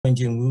Wen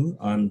Jin,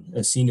 I'm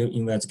a senior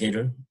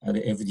investigator at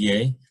the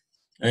FDA.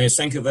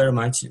 Thank you very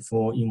much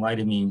for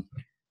inviting me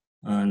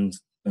and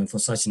for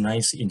such a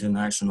nice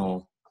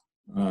international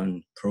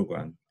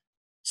program.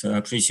 So I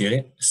appreciate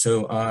it.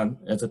 So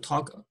as a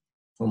talk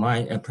for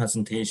my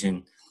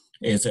presentation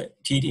is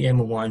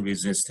T-DM1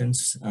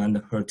 resistance and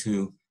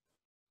HER2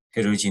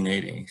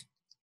 heterogeneity.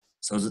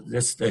 So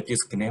this is the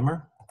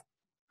disclaimer.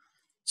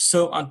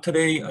 So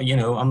today,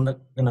 I'm going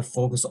to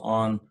focus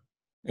on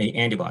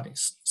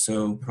antibodies.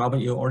 So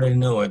probably you already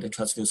know it, the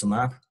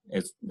trastuzumab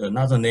is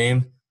another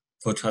name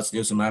for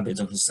trastuzumab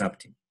is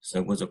Herceptin. So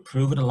it was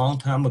approved a long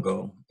time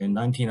ago in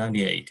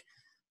 1998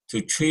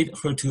 to treat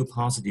HER2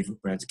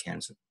 positive breast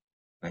cancer,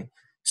 right?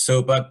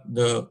 So, but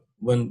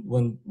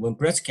when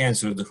breast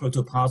cancer, the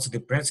HER2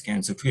 positive breast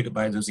cancer treated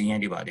by those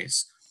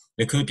antibodies,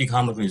 they could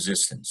become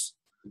resistant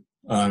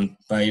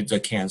by the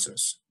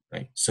cancers,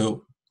 right?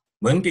 So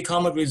when it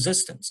become a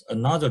resistance,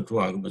 another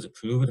drug was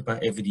approved by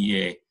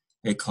FDA.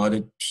 They call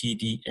it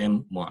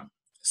T-DM1.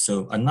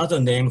 So another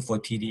name for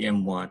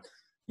T-DM1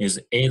 is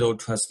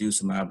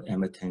adotrastuzumab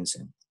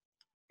emtansine.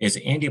 It's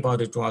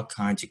antibody drug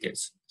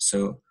conjugates.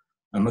 So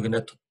I'm going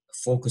to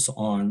focus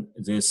on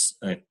this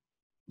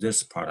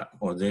product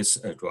or this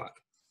drug.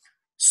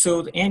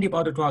 So the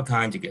antibody drug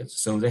conjugates,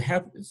 so they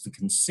have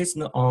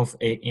consistent of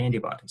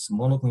antibodies,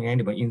 monoclonal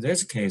antibody. In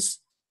this case,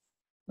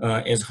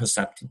 is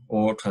Herceptin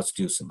or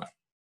trastuzumab.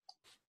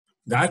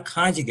 That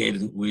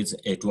conjugated with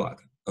a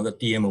drug of the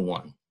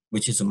DM1,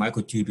 which is a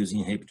microtubule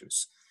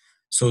inhibitors.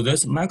 So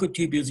this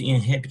microtubule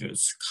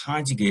inhibitors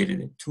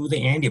conjugated to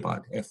the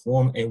antibody and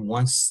form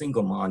one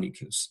single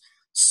molecules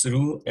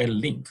through a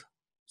link.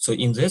 So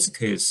in this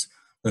case,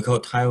 we call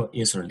tile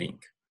ether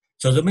link.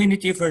 So there are many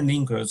different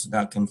linkers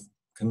that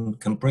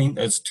can bring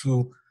those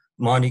two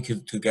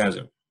molecules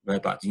together,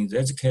 right? But in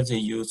this case, they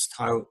use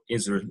tile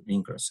ether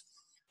linkers.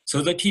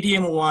 So the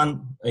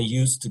T-DM1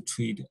 used to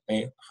treat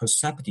a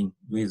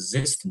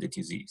Herceptin-resistant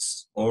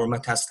disease or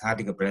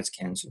metastatic breast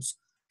cancers,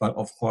 but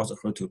of course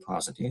HER2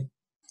 positive.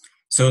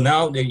 So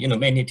now there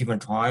many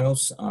different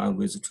trials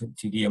with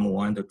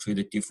T-DM1 to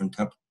treat different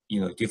type,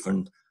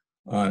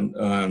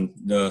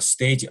 the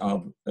stage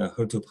of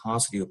HER2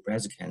 positive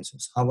breast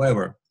cancers.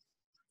 However,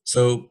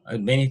 so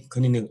many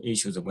clinical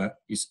issues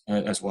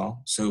as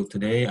well. So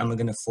today I'm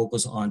going to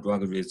focus on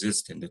drug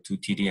resistant to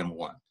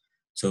T-DM1.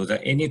 So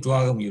that any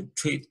drug you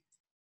treat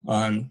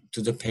to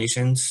the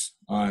patients,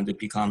 they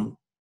become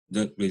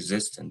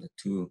resistant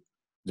to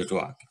the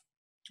drug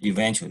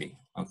eventually.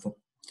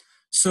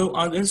 So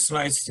on this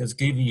slide, just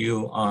give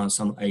you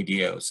some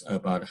ideas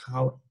about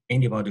how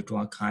antibody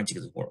drug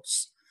conjugate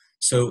works.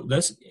 So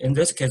in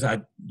this case,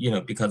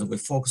 because we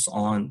focus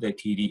on the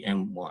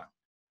T-DM1,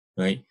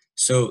 right?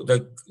 So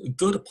the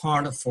good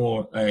part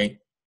for a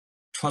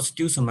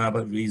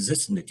trastuzumab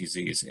resistant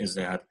disease is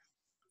that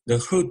the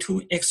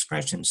HER2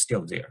 expression is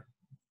still there.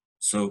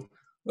 So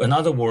in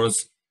other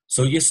words,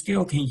 so you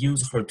still can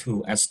use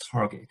HER2 as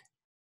target.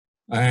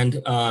 And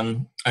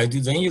then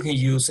you can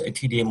use a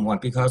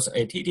T-DM1 because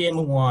a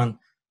T-DM1,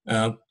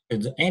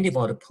 the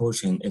antibody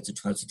portion is a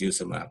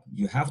trastuzumab.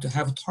 You have to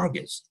have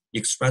targets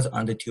expressed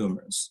on the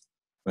tumors,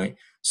 right?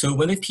 So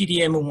when the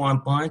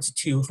T-DM1 binds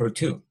to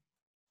HER2,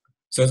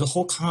 so the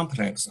whole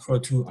complex,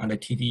 HER2 and the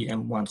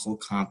T-DM1 whole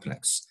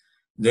complex,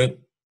 the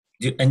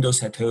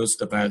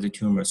endocytosed by the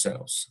tumor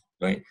cells,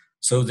 right?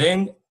 So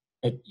then,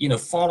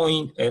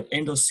 following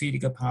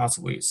endocytic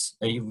pathways,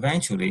 they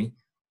eventually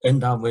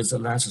end up with the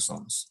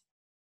lysosomes.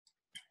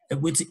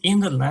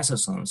 Within the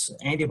lysosomes,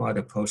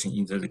 antibody portion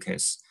in this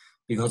case,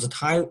 because the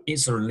tile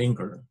ether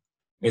linker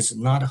is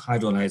not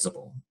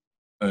hydrolyzable,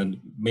 and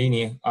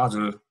many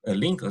other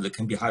linkers that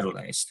can be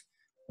hydrolyzed,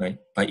 right?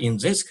 But in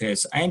this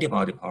case,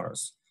 antibody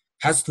parts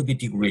has to be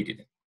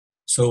degraded.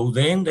 So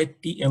then the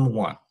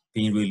DM1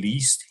 being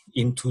released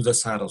into the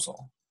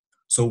cytosol.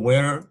 So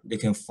where they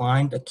can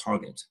find a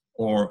target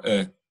or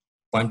a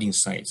binding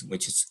site,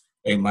 which is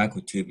a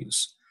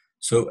microtubules.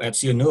 So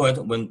as you know it,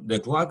 when the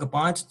drug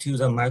binds to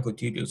the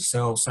microtubules,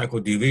 cell cycle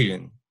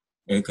division,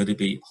 it could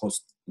be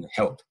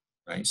held,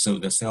 right? So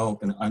the cell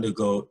can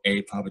undergo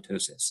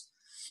apoptosis.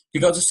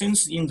 Because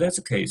since in this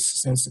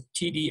case, since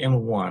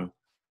T-DM1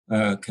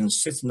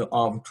 consists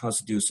of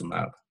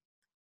trastuzumab,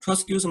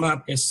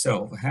 trastuzumab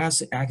itself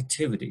has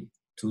activity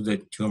to the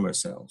tumor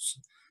cells.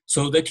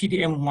 So the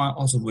T-DM1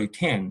 also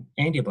retain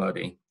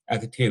antibody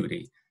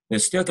activity. They're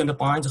still going to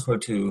bind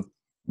HER2,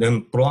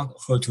 then block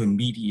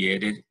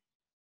HER2-mediated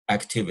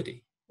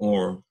activity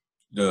or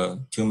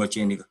the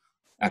tumorigenic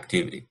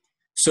activity.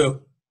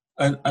 So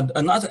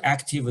another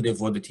activity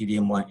for the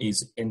T-DM1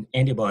 is an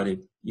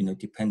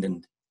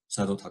antibody-dependent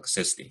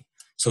cytotoxicity.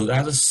 So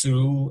that is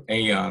through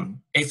a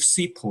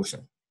FC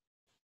portion.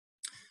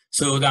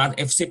 So that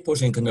FC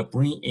portion can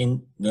bring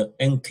in the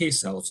NK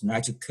cells,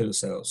 natural killer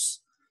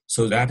cells.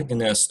 So that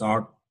can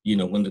start,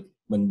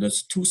 when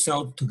there's two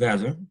cells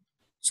together,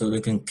 so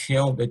they can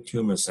kill the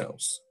tumor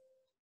cells.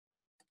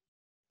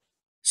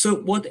 So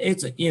what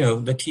is, the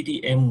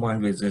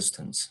T-DM1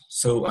 resistance?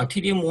 So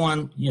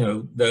T-DM1,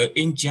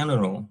 in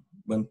general,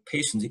 when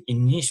patients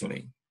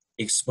initially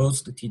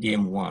exposed to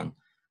T-DM1,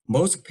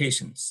 most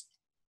patients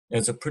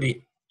is a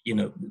pretty,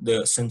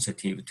 they're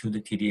sensitive to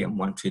the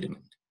T-DM1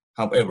 treatment.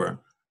 However,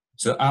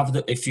 so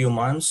after a few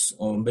months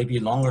or maybe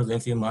longer than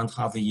a few months,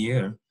 half a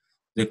year,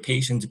 the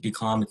patients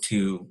become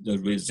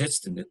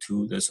resistant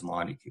to these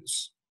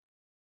molecules,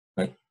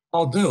 right?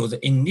 Although the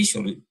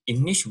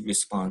initial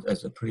response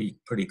is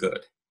pretty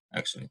good,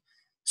 actually.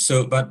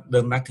 So, but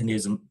the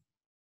mechanism,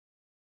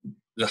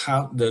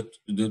 how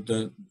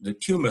the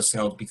tumor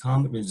cells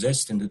become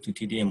resistant to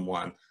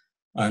T-DM1,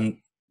 and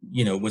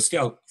we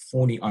still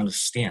fully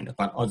understand.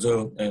 But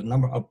although a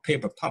number of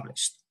papers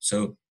published,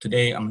 so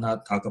today I'm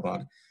not talking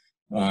about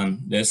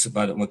this,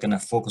 but we're gonna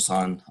focus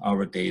on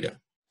our data.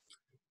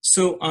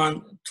 So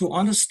to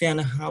understand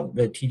how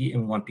the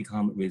T-DM1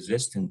 become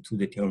resistant to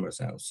the tumor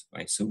cells,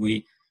 right? So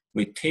we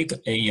take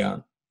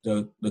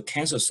the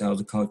cancer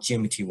cells called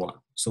GMT1.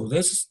 So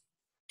this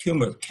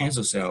tumor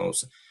cancer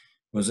cells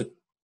was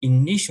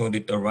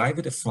initially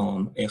derived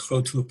from a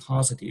HER2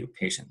 positive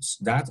patients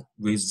that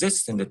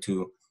resistant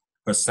to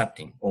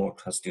Herceptin or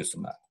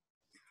trastuzumab.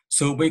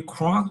 So we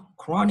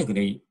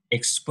chronically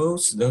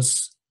expose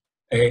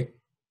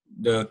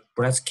the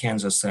breast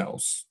cancer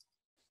cells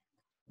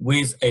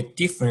with a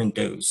different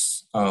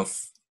dose of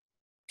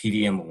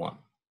T-DM1,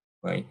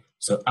 right?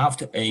 So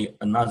after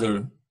another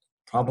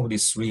probably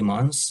 3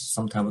 months,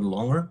 sometimes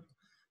longer,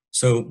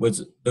 so with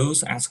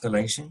dose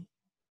escalation,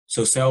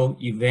 so cell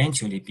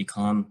eventually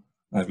become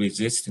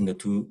resistant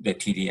to the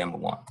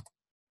T-DM1.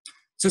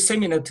 So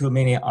similar to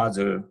many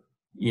other,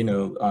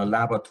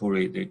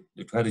 laboratory,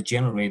 they try to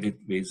generate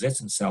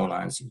resistant cell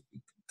lines,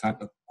 kind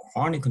of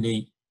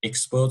chronically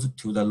exposed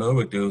to the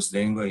lower dose,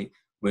 then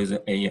with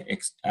a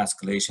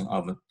escalation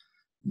of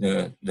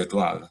the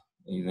drug.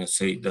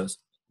 Say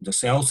the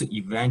cells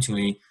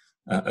eventually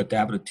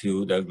adapt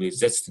to the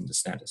resistant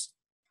status.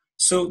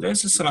 So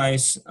this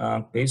slide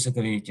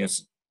basically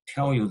just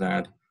tell you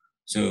that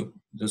so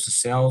those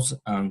cells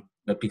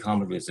that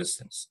become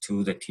resistant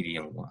to the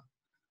T-DM1.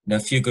 The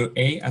figure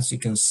A, as you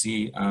can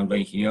see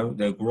right here,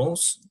 the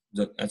growth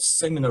at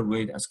similar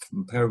rate as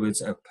compared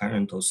with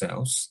parental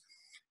cells,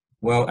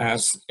 well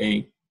as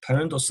a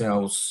parental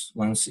cells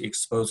once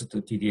exposed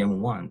to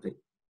T-DM1,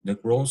 the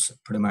growth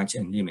pretty much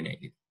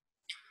eliminated.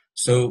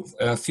 So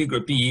figure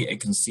B, you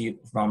can see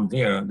from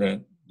there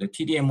that the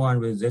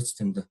T-DM1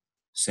 resistant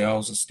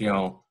cells are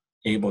still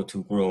able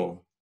to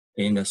grow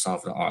in the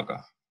soft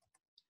agar.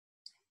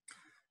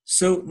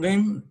 So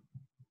then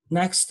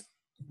next,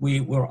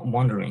 we were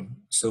wondering,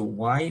 so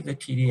why the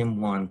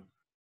T-DM1,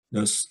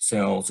 those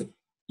cells, the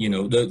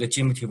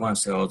GMT1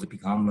 cells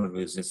become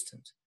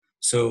resistant?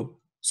 So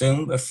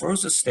the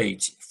first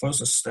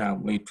step,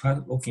 we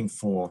tried looking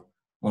for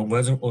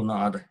whether or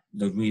not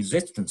the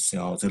resistant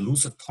cells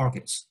lose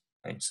targets,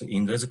 right? So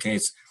in this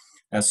case,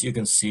 as you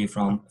can see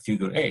from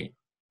figure A,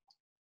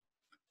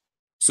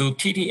 so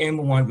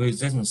T-DM1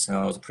 resistant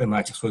cells pretty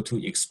much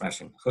HER2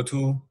 expression.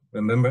 HER2,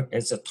 remember,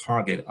 is a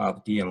target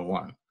of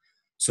DM1.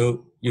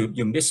 So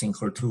you're missing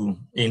HER2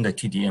 in the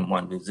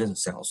T-DM1 resistant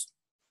cells.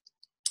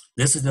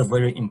 This is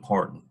very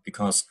important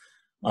because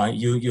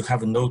you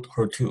have no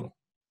HER2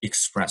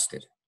 expressed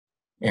it.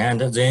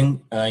 And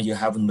then you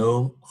have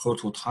no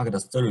HER2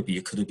 targeted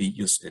therapy could be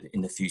used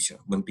in the future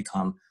when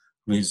become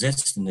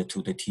resistant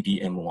to the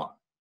T-DM1,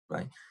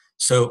 right?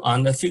 So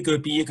on the figure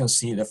B, you can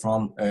see that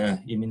from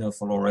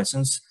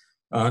immunofluorescence,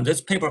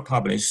 this paper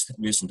published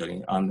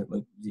recently,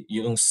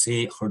 you don't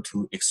see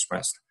HER2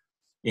 expressed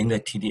in the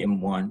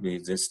T-DM1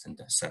 resistant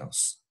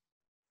cells.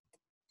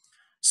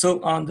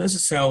 So on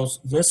this cells,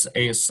 this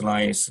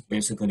slide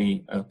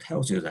basically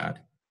tells you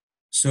that.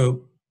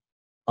 So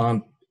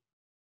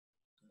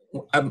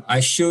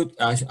I showed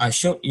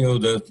you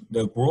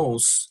the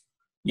growth,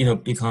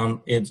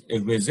 become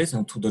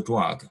resistant to the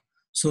drug.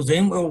 So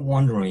then we're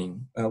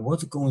wondering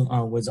what's going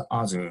on with the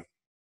other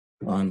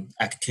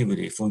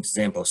activity, for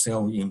example,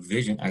 cell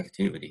invasion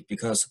activity,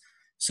 because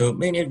so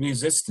many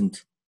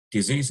resistant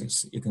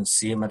diseases, you can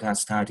see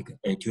metastatic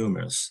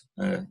tumors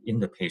in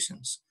the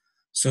patients.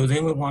 So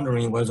then we're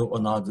wondering whether or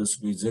not these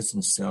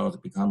resistant cells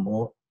become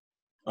more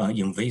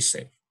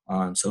invasive.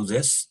 So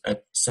this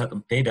set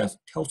of data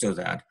tells you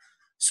that.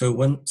 So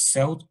when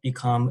cells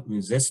become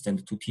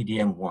resistant to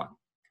T-DM1,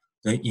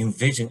 the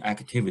invasion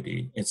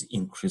activity is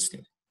increased.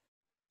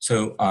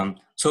 So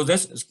so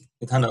this is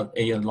kind of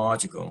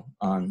logical.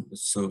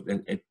 So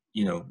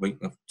we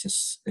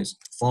just is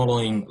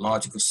following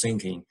logical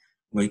thinking.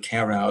 We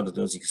carry out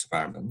those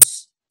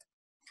experiments.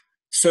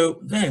 So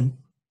then,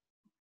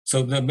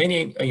 so the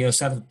many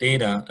set of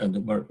data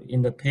were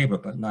in the paper,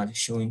 but not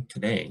showing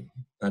today.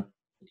 But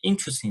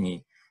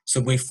interestingly, so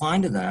we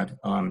find that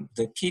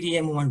the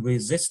T-DM1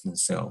 resistant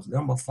cells,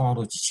 their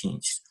morphology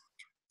changed.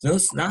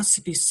 That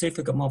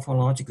specific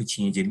morphological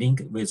change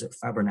linked with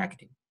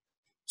fibronectin.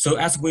 So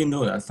as we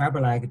know that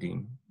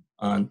fibronectin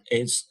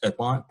is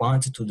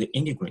bound to the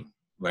integrin,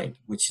 right,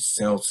 which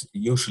cells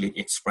usually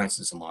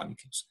expresses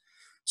molecules.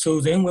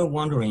 So then we're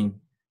wondering,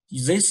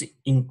 is this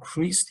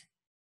increased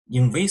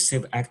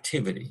invasive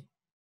activity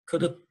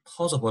could it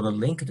possibly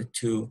linked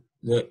to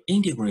the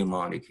integrin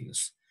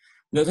molecules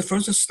The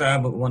first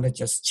step, we want to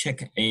just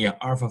check a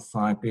alpha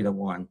 5 beta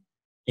 1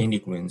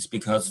 integrins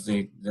because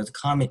the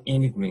common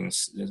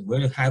integrins is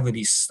very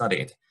heavily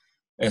studied.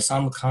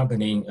 Some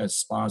company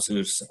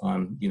sponsors,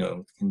 can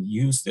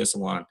use this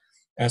one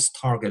as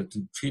target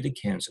to treat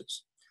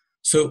cancers.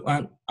 So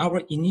on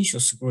our initial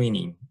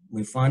screening,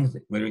 we find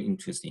it very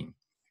interesting.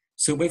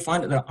 So we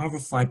find that alpha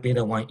 5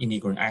 beta 1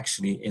 integrin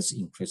actually is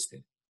increased.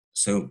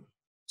 So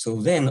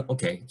then,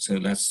 okay, so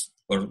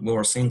we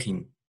were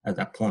thinking at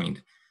that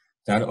point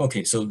that,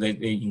 okay, so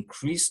the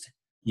increased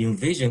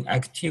invasion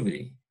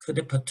activity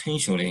could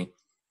potentially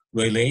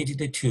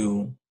related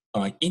to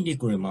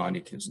integrin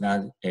molecules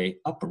that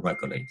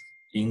upregulate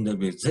in the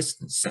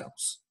resistant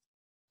cells.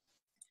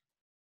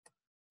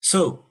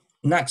 So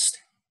next,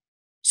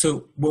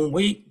 so when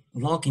we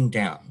locking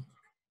down,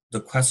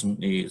 the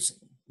question is,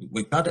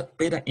 we got a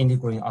beta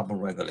integrin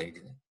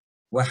upregulated.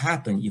 What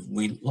happened if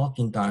we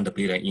locking down the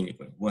beta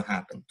integrin? What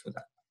happened to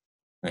that,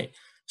 right?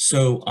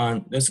 So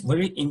that's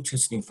very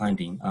interesting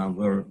finding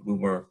where we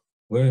were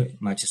very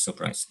much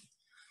surprised.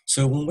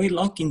 So when we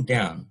locking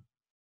down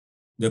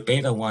the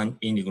beta 1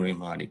 integrin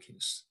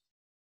molecules,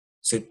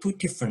 so two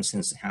different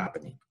things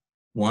happening.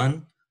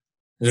 One,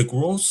 the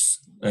growth,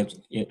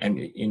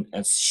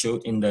 as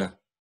shown in the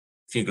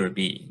figure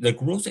B, the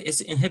growth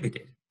is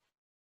inhibited.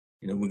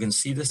 We can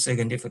see the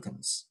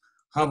significance.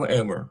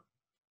 However,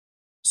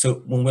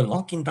 so when we're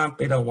locking down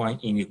beta 1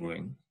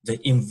 integrin, the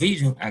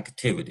invasion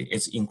activity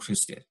is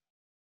increased.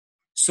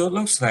 So it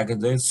looks like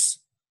this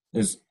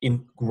is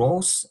in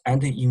growth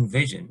and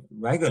invasion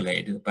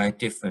regulated by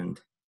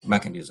different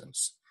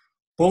mechanisms.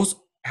 Both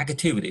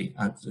activity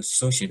are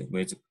associated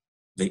with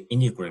the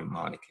integrin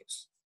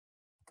molecules.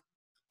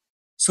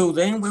 So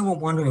then we were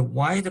wondering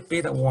why the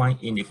beta 1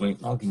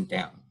 integrin locking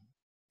down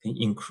can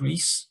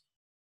increase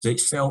the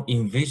cell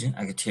invasion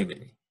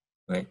activity,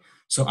 right?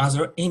 So are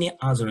there any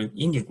other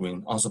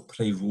integrin also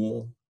play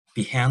role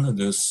behind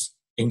this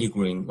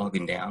integrin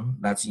locking down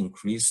that's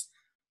increased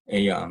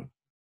the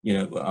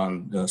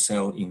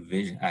cell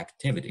invasion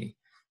activity?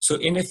 So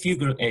in the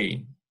figure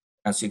A,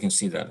 as you can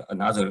see that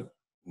another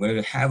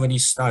very heavily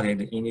studied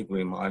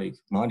integrin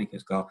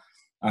molecule called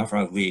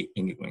alpha V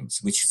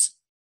integrins, which is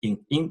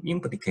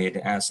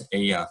implicated as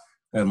a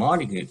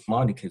molecule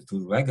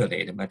to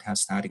regulate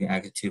metastatic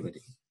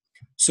activity.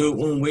 So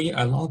when we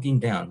are logging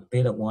down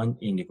beta 1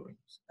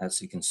 integrins,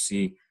 as you can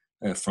see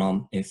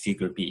from a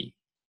figure B,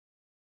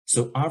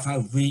 so alpha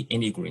V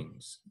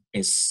integrins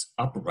is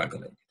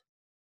upregulated.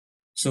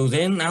 So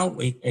then now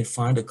we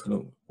find a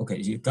clue. Okay,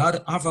 you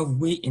got alpha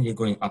V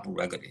integrin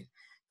upregulated.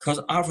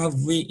 Because alpha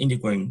V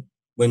integrin,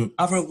 when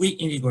alpha V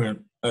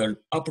integrin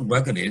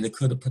upregulated, it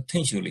could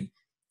potentially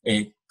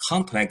a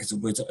complex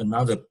with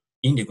another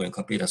integrin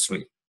called beta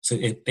 3. So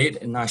it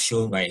did not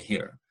show right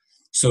here.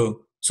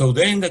 So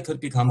then that could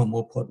become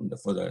more potent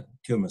for the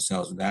tumor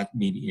cells that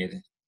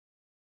mediate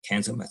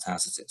cancer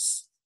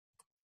metastasis.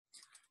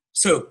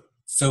 So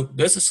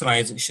this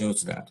slide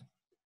shows that.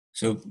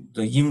 So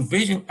the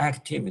invasion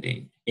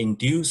activity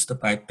induced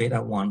by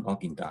beta 1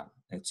 locking down,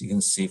 as you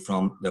can see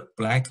from the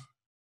black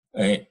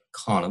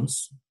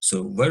columns,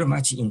 so very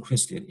much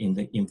increased in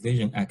the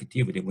invasion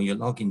activity when you're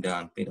locking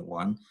down beta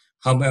 1.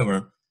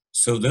 However,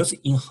 so this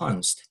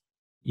enhanced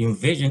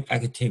invasion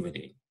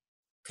activity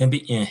can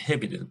be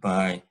inhibited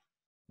by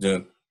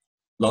the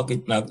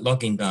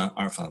locking down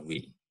alpha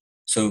V.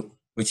 So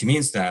which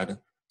means that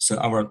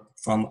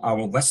from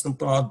our Western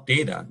blot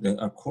data that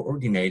are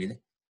coordinated,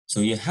 so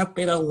you have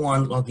beta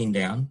 1 locking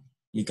down,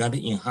 you got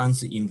to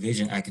enhance the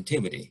invasion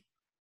activity,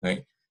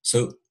 right?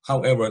 So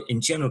however,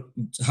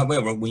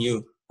 when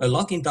you are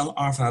locking down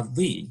alpha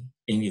V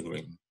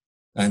integrin,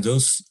 and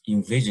those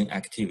invasion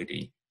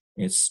activity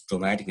is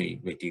dramatically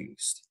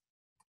reduced.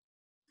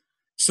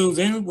 So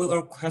then we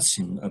are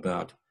questioned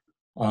about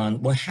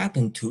what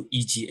happened to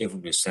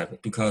EGF receptor,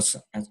 because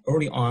as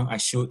early on I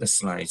showed the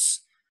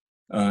slides,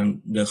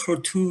 the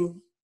HER2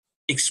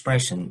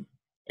 expression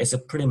is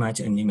pretty much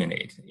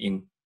eliminated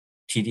in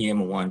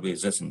T-DM1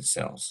 resistant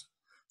cells.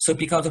 So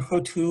because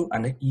HER2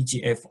 and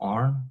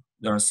EGFR,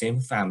 they're the same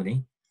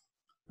family,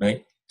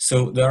 right?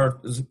 So there are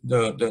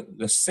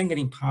the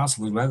signaling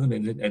pathway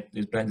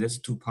regulated by these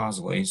two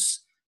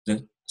pathways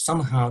that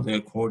somehow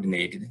they're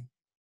coordinated.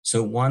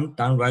 So one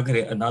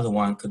downregulate, another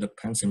one could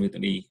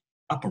pensively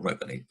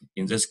upregulate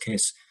in this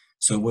case.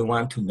 So we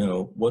want to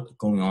know what's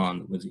going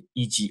on with the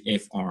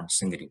EGFR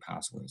signaling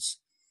pathways.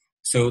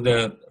 So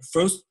the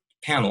first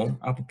panel,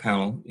 upper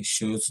panel, it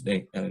shows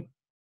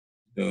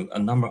a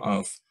number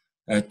of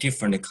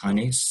different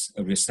kinase,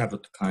 receptor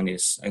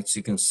kinase. As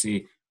you can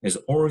see, is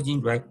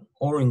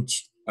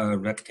orange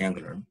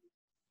rectangular.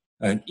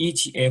 An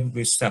EGF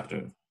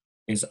receptor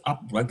is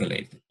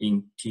upregulated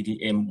in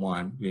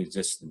T-DM1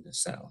 resistant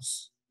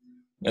cells.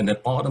 And the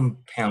bottom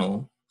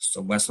panel,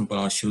 so Western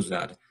blot shows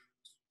that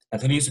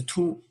at least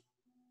 2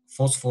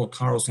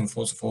 phosphotyrosine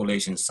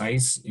phosphorylation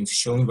sites is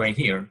shown right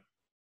here.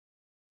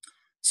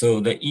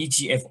 So the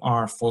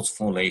EGFR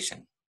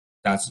phosphorylation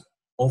that's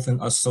often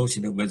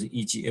associated with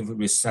EGF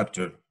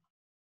receptor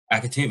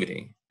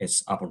activity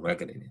is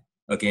upregulated.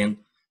 Again,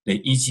 the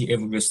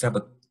EGF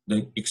receptor,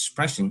 the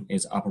expression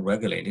is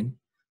upregulated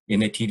in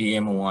the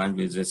T-DM1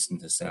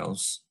 resistant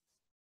cells.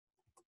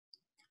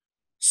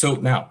 So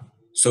now,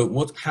 so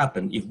what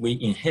happens if we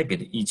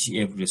inhibit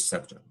EGF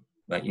receptor?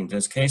 Right, in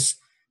this case,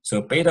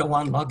 so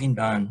beta-1 locking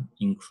down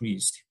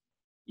increased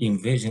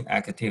in vision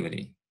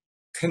activity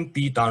can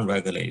be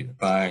downregulated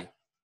by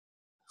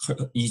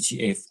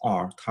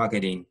EGFR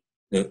targeting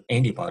the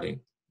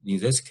antibody. In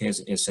this case,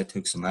 is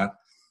cetuximab,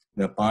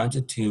 that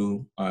binds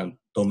to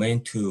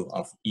domain 2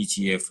 of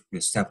EGF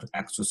receptor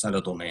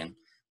extracellular domain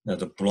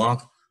that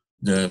block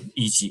the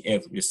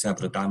EGF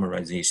receptor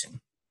dimerization.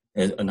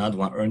 And another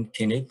one,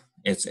 erdafitinib,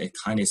 is a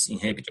kinase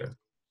inhibitor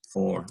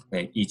for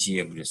the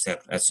EGF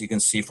receptor. As you can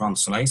see from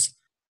slides,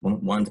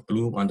 one the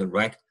blue, one the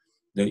red,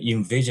 the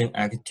in vision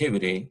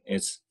activity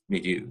is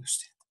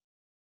reduced.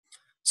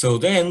 So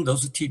then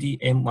those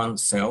T-DM1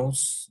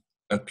 cells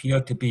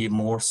appear to be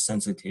more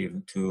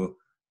sensitive to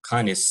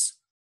kinase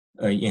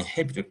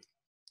inhibitor.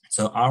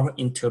 So our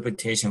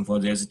interpretation for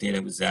this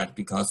data was that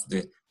because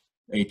the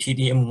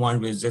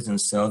T-DM1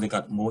 resistant cell, they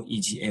got more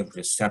EGF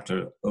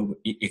receptor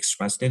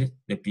expressed, they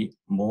be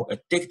more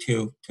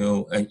addictive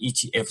to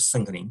EGF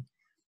signaling.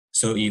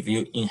 So if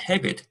you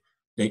inhibit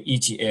the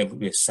EGF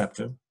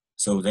receptor,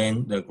 so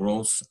then the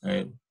growth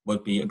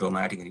would be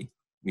dramatically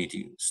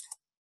reduced.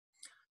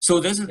 So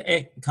this is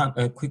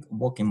a quick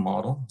working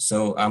model.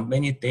 So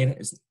many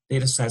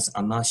data sets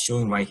are not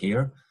showing right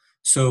here.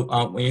 So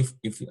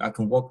if I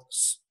can work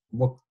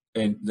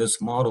in this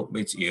model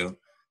with you.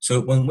 So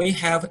when we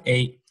have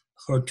a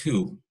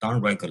HER2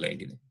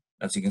 downregulated,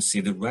 as you can see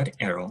the red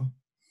arrow,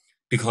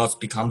 because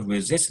become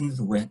resistant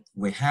when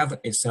we have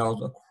a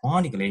cell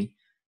chronically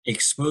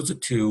exposed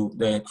to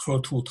the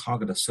HER2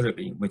 targeted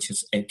therapy, which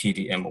is a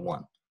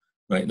T-DM1,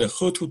 right? The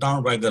HER2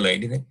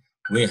 downregulated,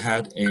 we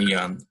had a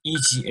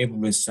EGF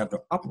receptor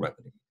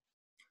upregulated.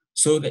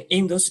 So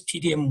in those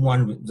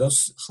T-DM1,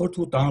 those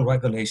HER2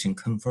 downregulation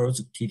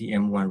confers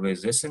T-DM1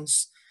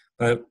 resistance,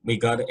 but we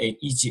got a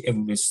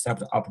EGF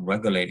receptor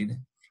upregulated.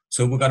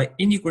 So we got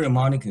integrated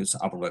molecules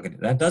upregulated.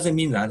 That doesn't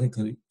mean that it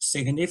could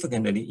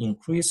significantly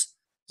increase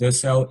the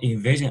cell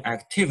invasion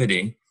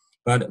activity,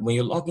 but when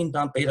you're locking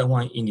down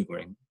beta-1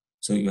 integrin,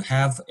 so you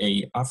have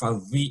a alpha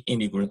V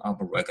integrin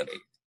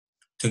upregulated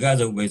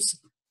together with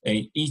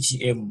a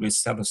EGF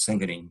receptor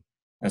signaling,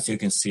 as you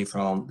can see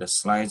from the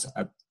slides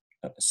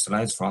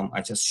from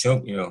I just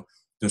showed you,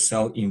 the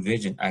cell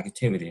invasion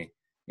activity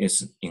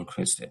is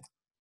increased.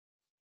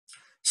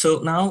 So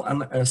now I'm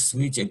going to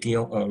switch gear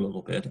a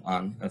little bit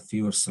on a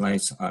few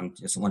slides.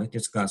 Just want to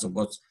discuss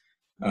what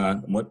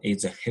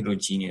is a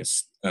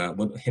heterogeneous,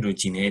 what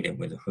heterogeneity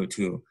with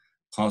HER2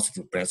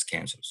 positive breast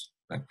cancers,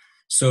 right?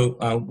 So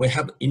we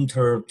have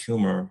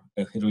inter-tumor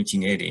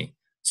heterogeneity.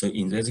 So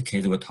in this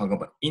case, we'll talk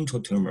about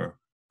intra-tumor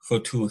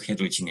HER2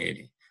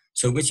 heterogeneity.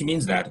 So which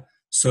means that,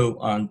 so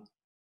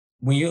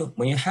when you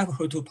have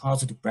HER2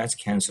 positive breast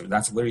cancer,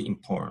 that's very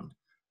important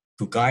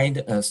to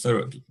guide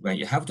therapy, right?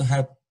 You have to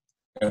have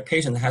a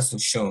patient has to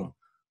show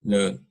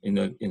in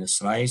the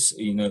slides,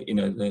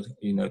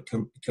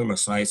 tumor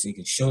slides, you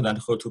can show that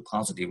HER2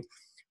 positive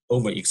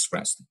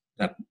overexpressed,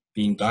 that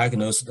being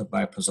diagnosed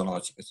by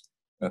pathologist.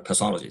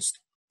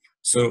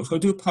 So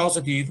HER2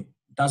 positive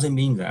doesn't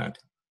mean that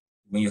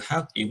when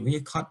if we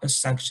cut a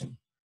section,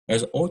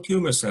 as all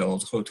tumor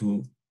cells,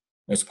 HER2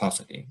 is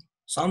positive.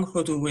 Some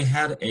HER2, we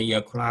had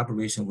a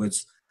collaboration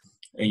with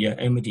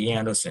MD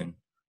Anderson.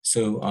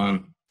 So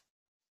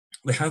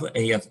they have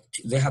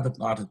a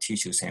lot of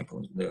tissue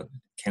samples, the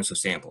cancer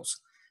samples.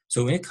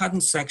 So when you cut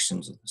in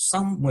sections,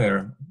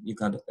 somewhere you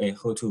got a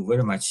HER2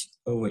 very much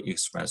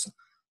overexpressed.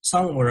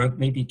 Somewhere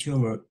maybe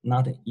tumor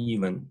not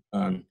even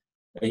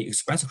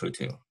express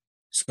HER2.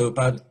 So,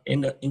 but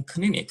in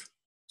clinic,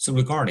 so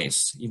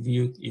regardless, if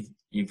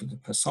the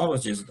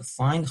pathologist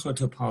find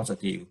HER2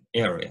 positive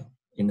area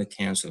in the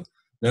cancer,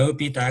 they will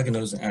be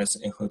diagnosed as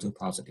a HER2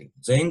 positive,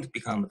 then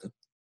become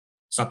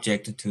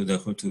subject to the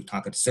HER2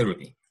 target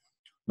therapy,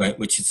 right?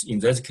 Which is in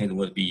this case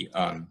would be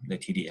the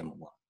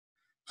T-DM1.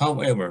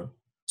 However,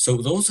 so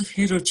those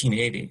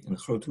heterogeneity and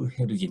HER2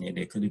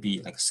 heterogeneity could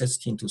be like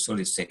 16 to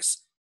 36%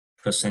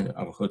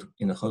 of HER2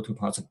 in the HER2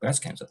 positive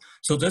breast cancer.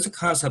 So this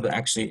concept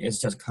actually is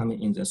just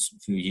coming in this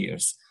few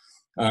years.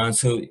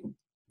 So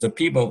the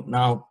people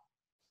now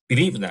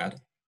believe that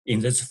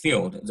in this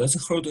field, this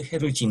HER2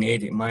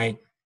 heterogeneity might,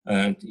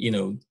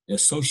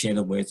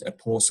 associated with a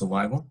poor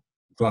survival,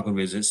 drug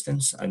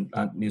resistance, and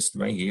at least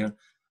right here,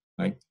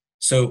 right?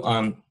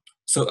 So,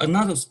 so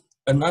another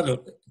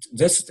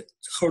this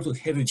HER2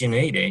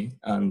 heterogeneity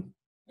and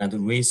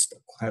raised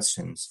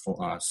questions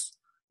for us,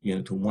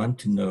 to want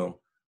to know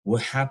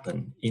what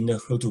happened in the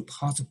HER2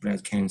 positive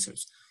breast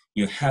cancers.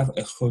 You have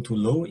a HER2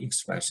 low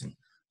expression.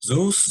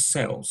 Those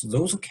cells,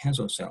 those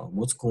cancer cells,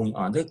 what's going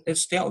on? They're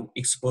still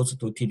exposed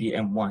to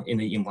T-DM1 in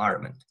the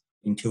environment,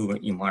 in tumor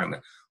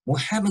environment.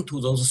 What happened to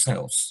those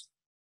cells,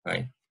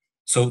 right?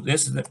 So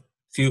this is a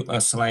few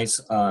slides.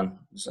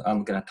 So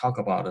I'm going to talk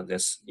about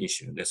this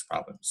issue, these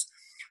problems.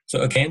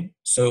 So again,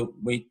 so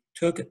we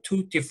took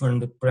two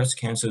different breast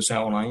cancer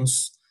cell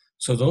lines.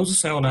 So those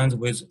cell lines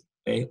with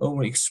a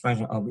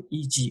overexpression of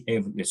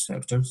EGF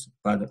receptors,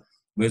 but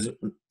with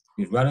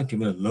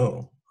relatively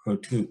low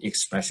HER2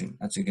 expression,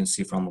 as you can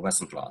see from the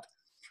Western blot.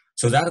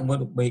 So that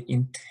would we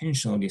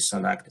intentionally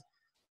select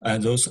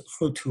those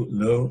HER2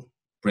 low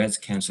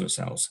breast cancer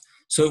cells.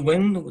 So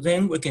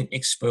then we can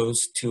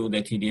expose to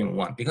the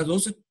T-DM1, because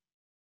those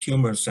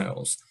tumor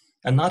cells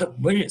are not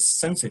very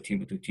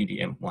sensitive to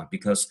T-DM1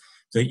 because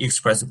they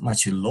express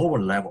much lower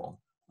level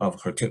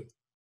of HER2,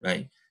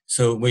 right?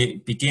 So we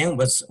begin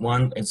with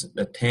one is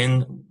the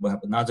 10, we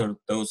have another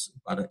dose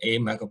about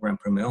 8 microgram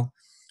per ml,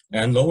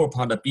 and lower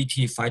part of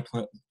BT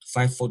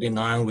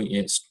 549, we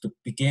is to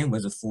begin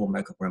with 4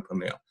 microgram per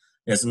ml.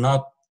 It's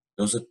not,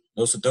 those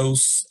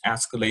dose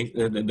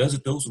escalate, those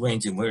dose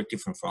range is very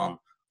different from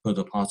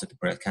HER2 positive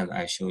breast cancer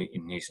I showed you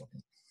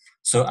initially.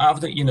 So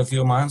after in a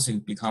few months,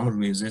 it becomes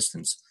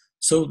resistant.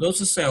 So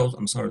those cells,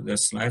 I'm sorry, the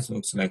slide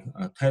looks like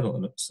a title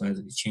of the slide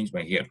changed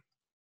right here.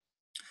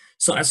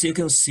 So as you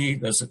can see,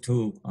 there's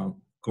two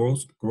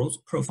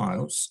growth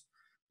profiles.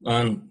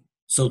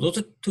 So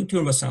those two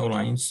tumor cell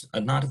lines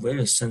are not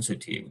very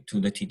sensitive to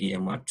the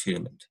T-DM1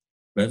 treatment,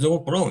 but they were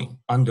growing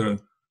under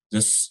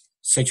this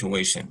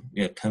situation.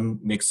 10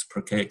 mg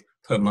per k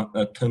per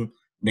 10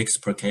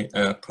 mg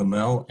per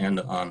ml,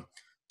 and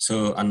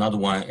so another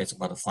one is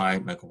about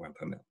 5 microgram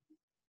per ml.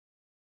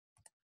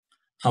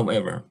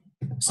 However,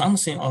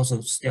 something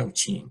also still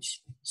changed.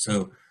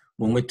 So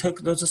when we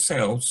took those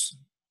cells,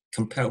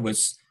 compared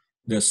with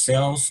the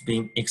cells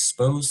being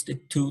exposed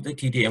to the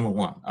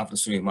T-DM1 after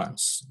 3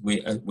 months,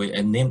 we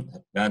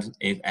named that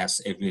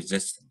as a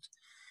resistant.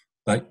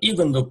 But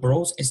even though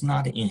growth is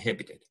not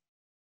inhibited,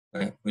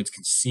 right, we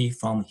can see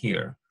from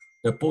here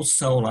that both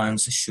cell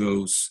lines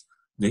shows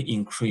the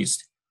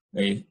increased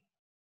the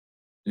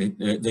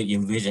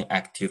invasion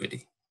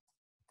activity.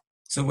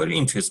 So very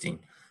interesting.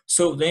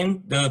 So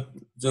then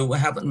we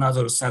have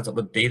another set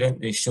of data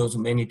that shows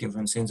many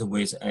different things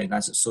with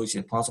that's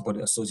associated,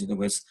 possibly associated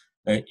with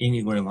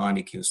integrin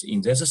molecules.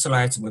 In this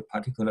slide, we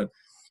particularly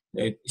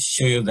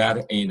show you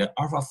that the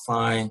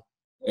alpha-5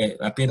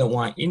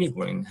 beta-1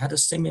 integrin had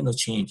similar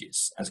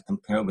changes as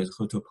compared with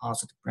HER2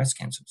 positive breast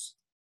cancers,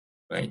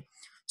 right?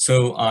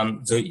 So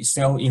the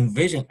cell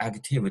invasion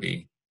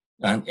activity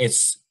and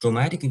it's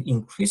dramatically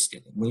increased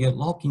when you're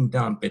locking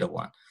down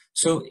beta-1.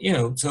 So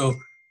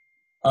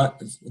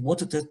what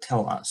did that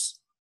tell us?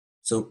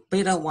 So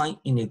beta-1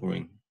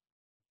 integrin,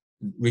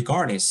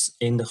 regardless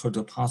in the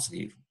HER2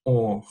 positive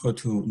or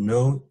HER2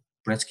 no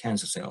breast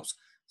cancer cells,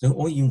 they're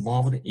all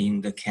involved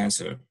in the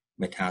cancer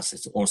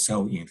metastasis or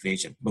cell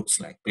invasion, looks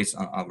like, based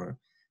on our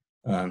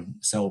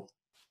cell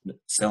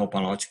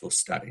biological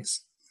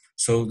studies.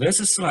 So this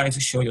slide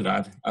shows you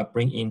that I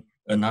bring in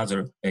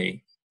another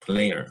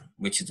player,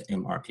 which is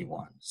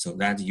MRP1. So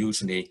that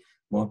usually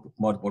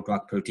multiple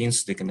drug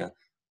proteins, they can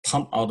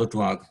pump out the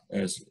drug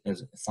as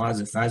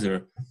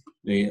Pfizer,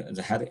 they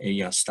had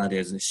a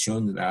study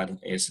showing that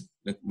is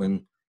that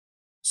when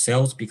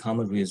cells become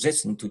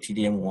resistant to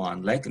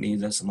T-DM1, likely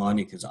the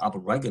molecules are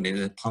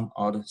upregulated, pump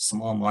out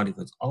small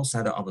molecules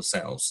outside of the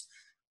cells.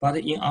 But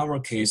in our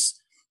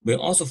case, we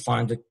also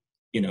find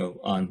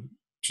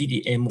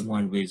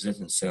T-DM1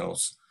 resistant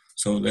cells.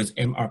 So there's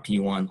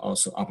MRP1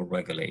 also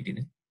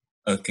upregulated.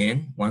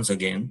 Once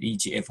again,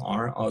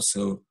 EGFR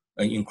also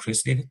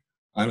increased it,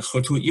 and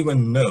HER2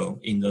 even low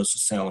in those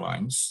cell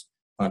lines,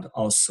 but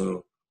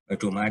also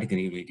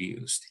dramatically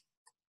reduced.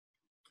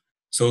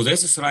 So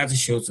this slide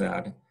shows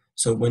that.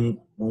 So when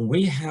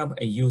we have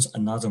use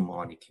another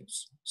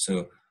molecules,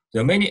 so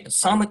there are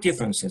some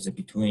differences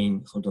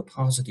between HER2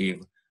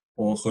 positive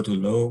or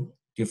HER2 low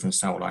different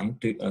cell line,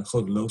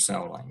 HER2 low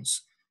cell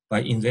lines.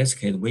 But in this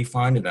case, we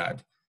find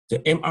that the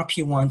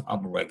MRP1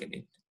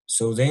 upregulated.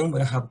 So then we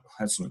have a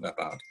question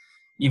about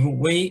if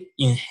we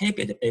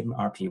inhibit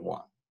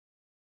MRP1,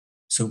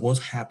 so what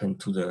happened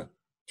to the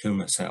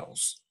tumor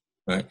cells,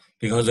 right?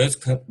 Because this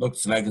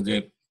looks like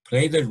they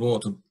play the role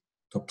to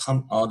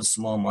pump out the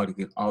small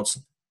molecule out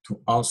to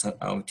outside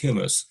our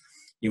tumors.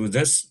 If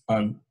this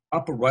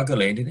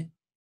upregulated,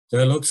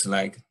 that looks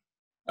like,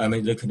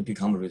 they could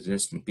become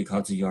resistant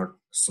because your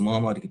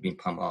small molecule being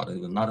pumped out, it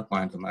will not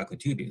bind to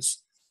microtubules.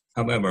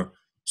 However,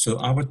 so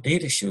our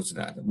data shows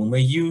that when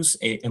we use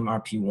a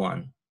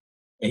MRP1,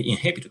 an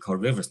inhibitor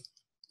called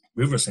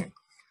rivaroxaban,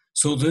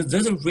 so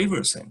this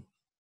rivaroxaban,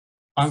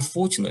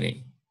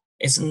 unfortunately,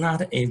 it's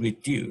not a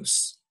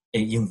reduce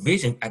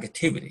invasion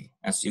activity,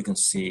 as you can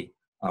see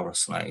our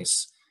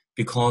slides,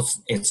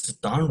 because it's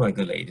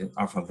downregulated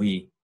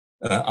alpha-5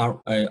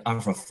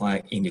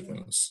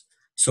 integrins.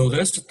 So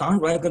there's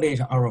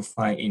downregulated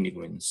alpha-5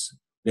 integrins.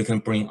 They can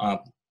bring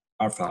up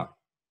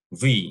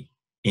alpha-V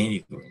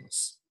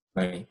integrins,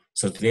 right?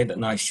 So they're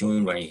not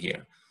showing right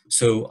here.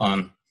 So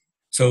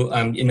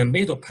in the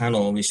middle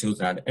panel, we show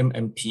that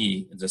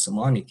MMP, the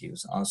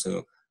molecules,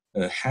 also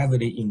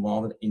heavily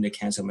involved in the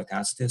cancer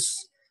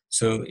metastasis.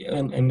 So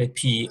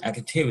MMP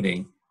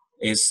activity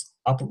is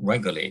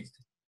upregulated.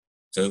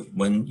 So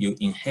when you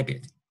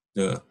inhibit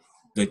the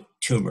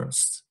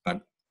tumors, but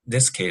in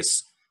this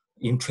case,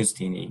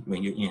 interestingly,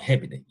 when you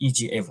inhibit the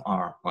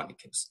EGFR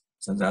molecules,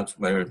 so that's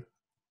where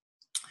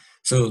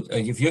So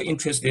if you're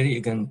interested,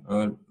 you can,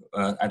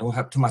 I don't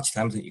have too much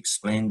time to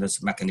explain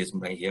this mechanism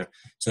right here.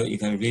 So you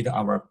can read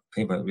our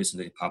paper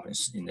recently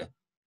published in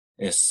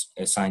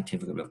a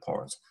scientific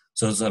report.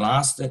 So the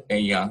last,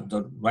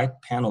 the right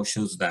panel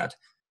shows that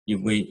if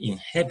we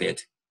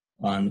inhibit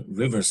on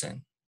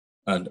riversen,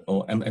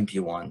 or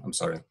MMP1, I'm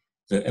sorry,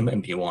 the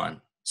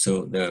MMP1,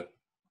 so the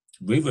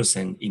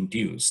riversen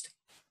induced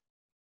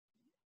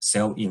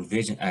cell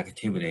invasion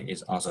activity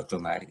is also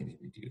dramatically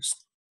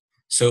reduced.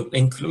 So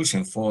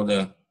inclusion for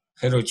the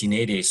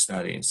heterogeneity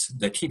studies,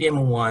 the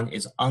T-DM1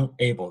 is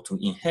unable to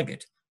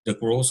inhibit the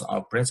growth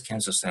of breast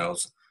cancer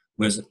cells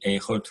with a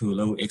HER2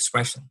 low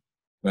expression,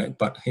 right?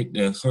 But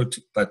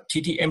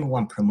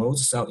T-DM1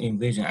 promotes cell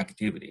invasion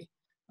activity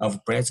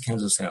of breast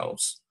cancer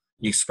cells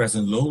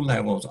expressing low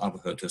levels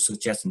of HER2,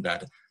 suggesting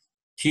that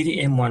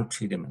T-DM1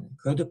 treatment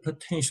could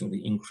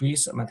potentially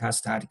increase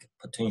metastatic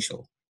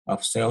potential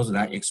of cells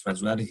that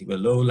express relatively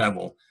low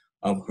level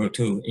of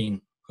HER2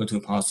 in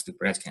HER2 positive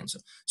breast cancer.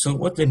 So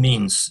what that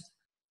means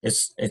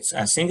is,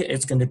 I think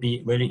it's going to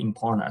be very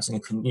important. I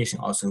think clinician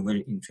also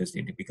very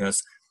interested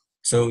because,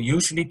 so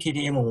usually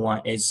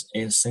T-DM1 is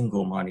a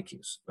single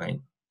molecule,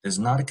 right? It's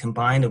not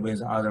combined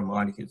with other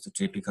molecules to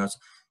treat because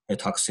of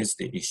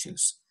toxicity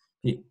issues.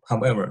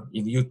 However,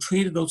 if you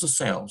treat those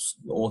cells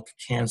or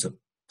cancer,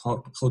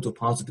 HER2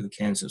 positive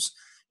cancers,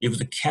 if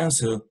the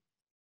cancer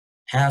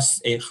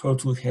has a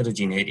HER2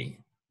 heterogeneity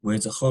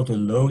with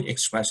HER2 low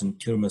expression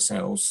tumor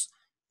cells,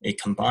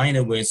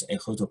 combined with a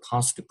HER2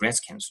 positive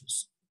breast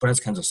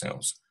cancer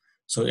cells.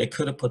 So it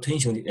could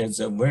potentially is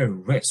a very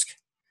risk.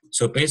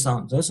 So based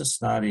on this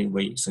study,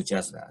 we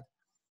suggest that.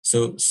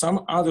 So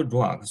some other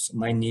drugs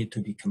might need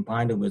to be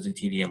combined with the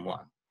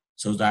T-DM1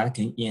 so that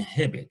can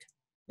inhibit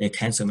a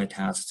cancer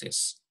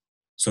metastasis.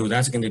 So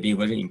that's going to be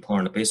very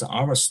important. Based on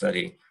our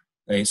study,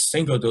 a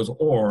single dose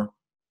or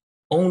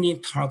only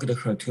target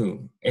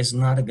HER2 is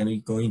not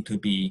going to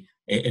be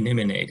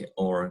eliminate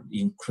or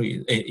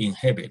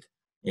inhibit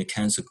a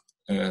cancer,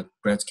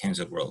 breast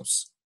cancer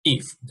growth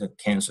if the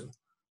cancer,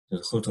 the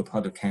HER2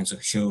 positive cancer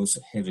shows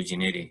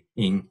heterogeneity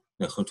in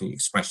the HER2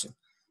 expression.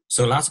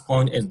 So last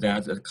point is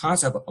that the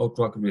concept of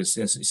drug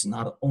resistance is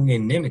not only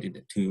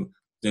limited to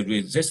the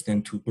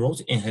resistance to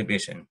growth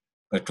inhibition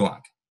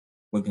drug.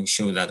 We can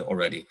show that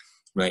already,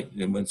 right?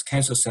 When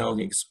cancer cells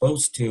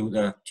exposed to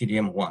the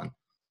T-DM1,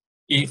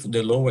 if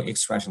the lower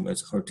expression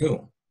was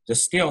HER2, the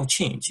still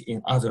change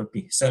in other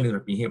cellular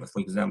behavior, for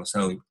example,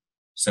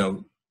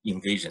 cell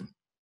invasion.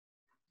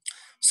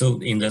 So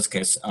in this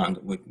case,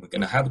 we're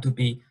going to have to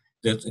be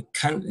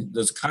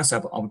this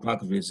concept of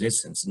drug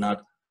resistance,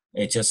 not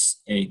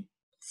just a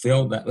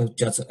field that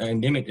just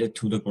limited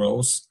to the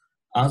growth.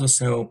 Other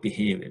cell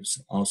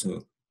behaviors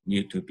also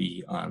need to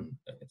be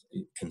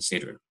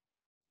considered.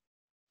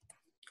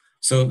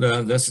 So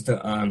this is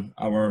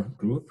our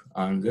group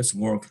on this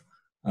work.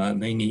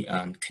 Mainly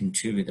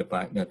contributed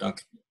by the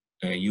Dr.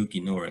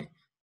 Yukinori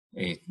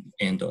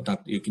Endo,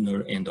 Dr.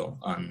 Yukinori Endo,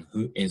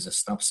 who is a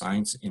staff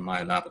science in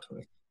my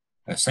laboratory.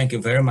 Thank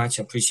you very much.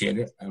 Appreciate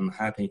it. I'm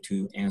happy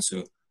to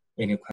answer any questions.